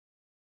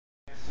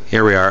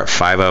Here we are at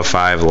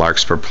 505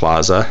 Larkspur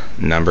Plaza,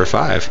 number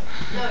 5.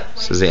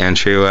 This is the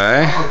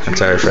entryway.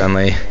 That's our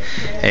friendly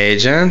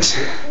agent.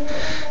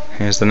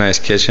 Here's the nice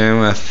kitchen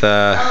with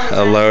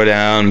a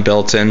low-down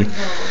built-in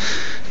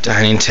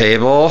dining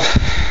table.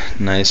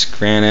 Nice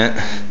granite.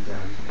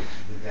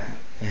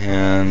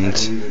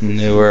 And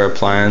newer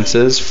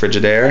appliances,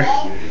 Frigidaire.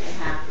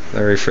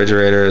 The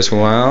refrigerator as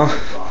well.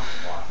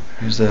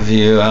 There's the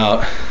view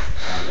out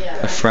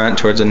the front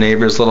towards the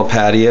neighbor's little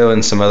patio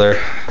and some other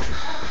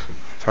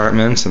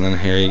apartments, and then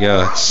here you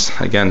go. It's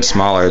again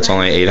smaller. It's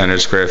only 800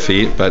 square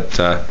feet, but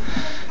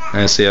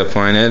nicely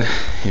appointed.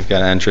 You've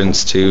got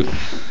entrance to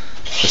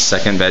the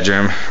second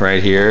bedroom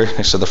right here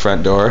next to the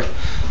front door.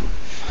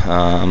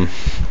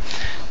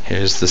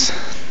 Here's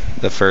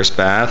the first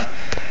bath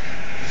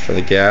for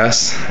the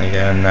guests.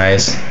 Again,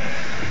 nice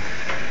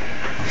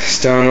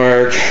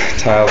stonework,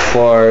 tile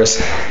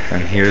floors,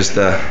 and here's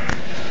the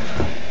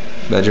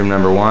bedroom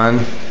number 1.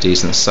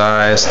 Decent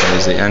size.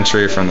 There's the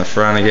entry from the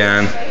front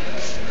again.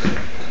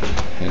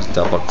 There's a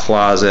double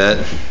closet.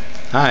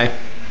 Hi.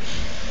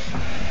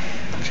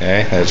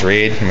 Okay, there's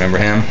Reed. Remember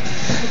him?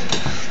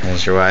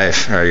 There's your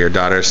wife, or your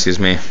daughter, excuse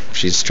me.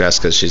 She's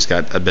stressed because she's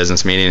got a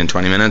business meeting in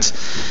 20 minutes.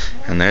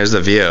 And there's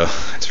the view.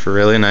 It's a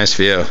really nice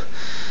view.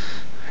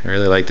 I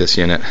really like this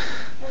unit.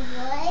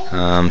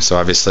 So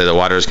obviously the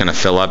water is going to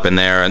fill up in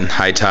there in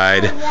high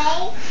tide.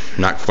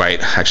 Not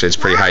quite. Actually, it's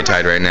pretty high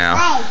tide right now.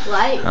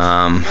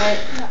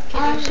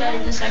 Can you shut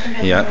in the second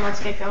bedroom and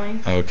let's get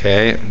going?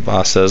 Okay.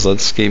 Boss says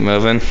let's keep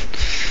moving.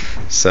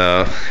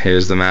 So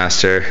here's the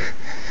master.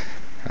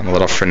 I'm a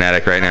little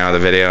frenetic right now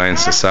with the videoing,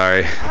 so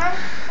sorry.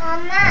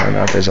 I don't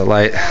know if there's a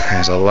light.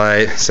 There's a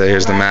light. So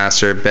here's the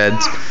master bed.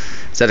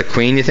 Is that a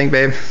queen, you think,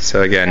 babe?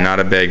 So again,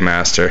 not a big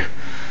master,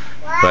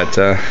 but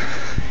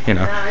you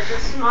know,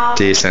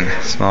 decent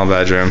small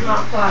bedroom.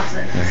 Small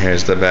closet. And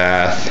here's the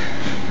bath.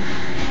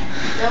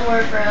 The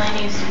work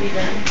really needs to be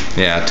done.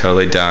 Yeah,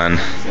 totally done.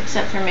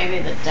 Except for maybe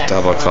the deck.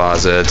 Double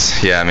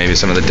closets. Yeah, maybe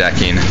some of the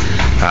decking.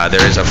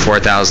 There is a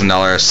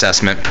 $4,000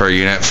 assessment per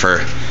unit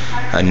for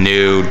a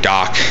new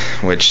dock,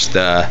 which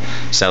the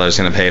seller's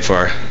going to pay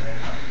for.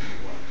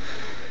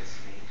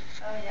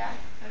 Oh yeah.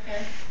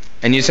 Okay.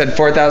 And you said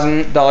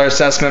 $4,000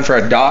 assessment for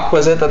a dock,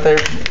 was it, that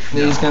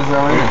he's going to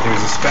throw in?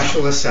 There's a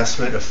special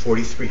assessment of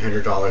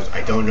 $4,300.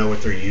 I don't know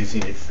what they're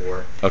using it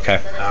for.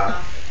 Okay.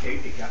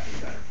 It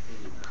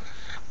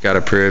got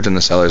approved and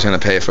the seller's going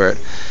to pay for it.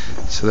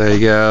 So there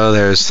you go.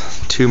 There's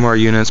 2 more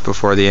units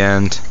before the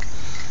end.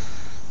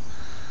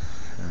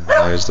 And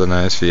there's the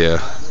nice view.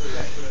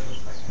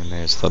 And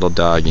there's little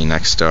doggy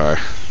next door.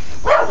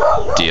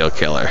 Deal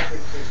killer.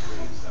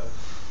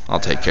 I'll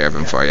take care of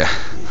him for you.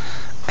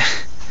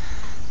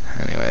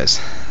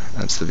 Anyways,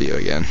 that's the view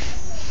again.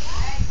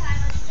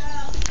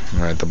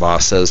 Alright, the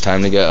boss says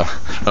time to go.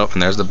 Oh, and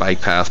there's the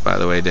bike path, by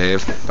the way,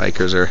 Dave.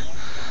 Bikers are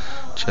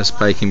just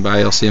biking by.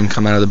 You'll see them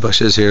come out of the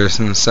bushes here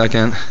in a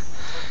second.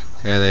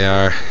 There they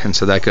are. And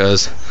so that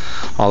goes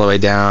all the way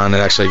down. It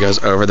actually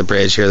goes over the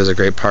bridge here. There's a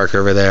great park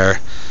over there.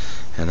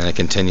 And then it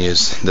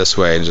continues this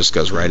way and just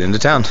goes right into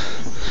town.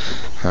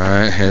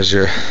 Alright, here's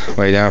your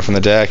way down from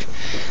the deck.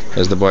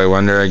 There's the Boy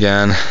Wonder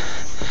again.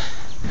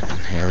 And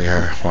here we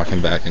are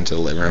walking back into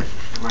the living room.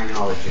 my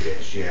knowledge it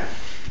is, yeah.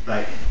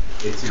 But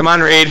it's Come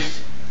on, Reed.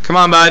 Come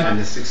on, bud. And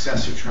the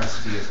successor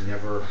trustee has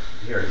never.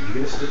 Here, are you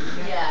gonna sit?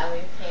 Yeah, we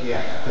paid.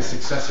 Yeah, the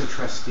successor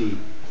trustee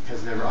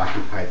has never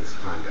occupied this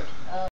condo.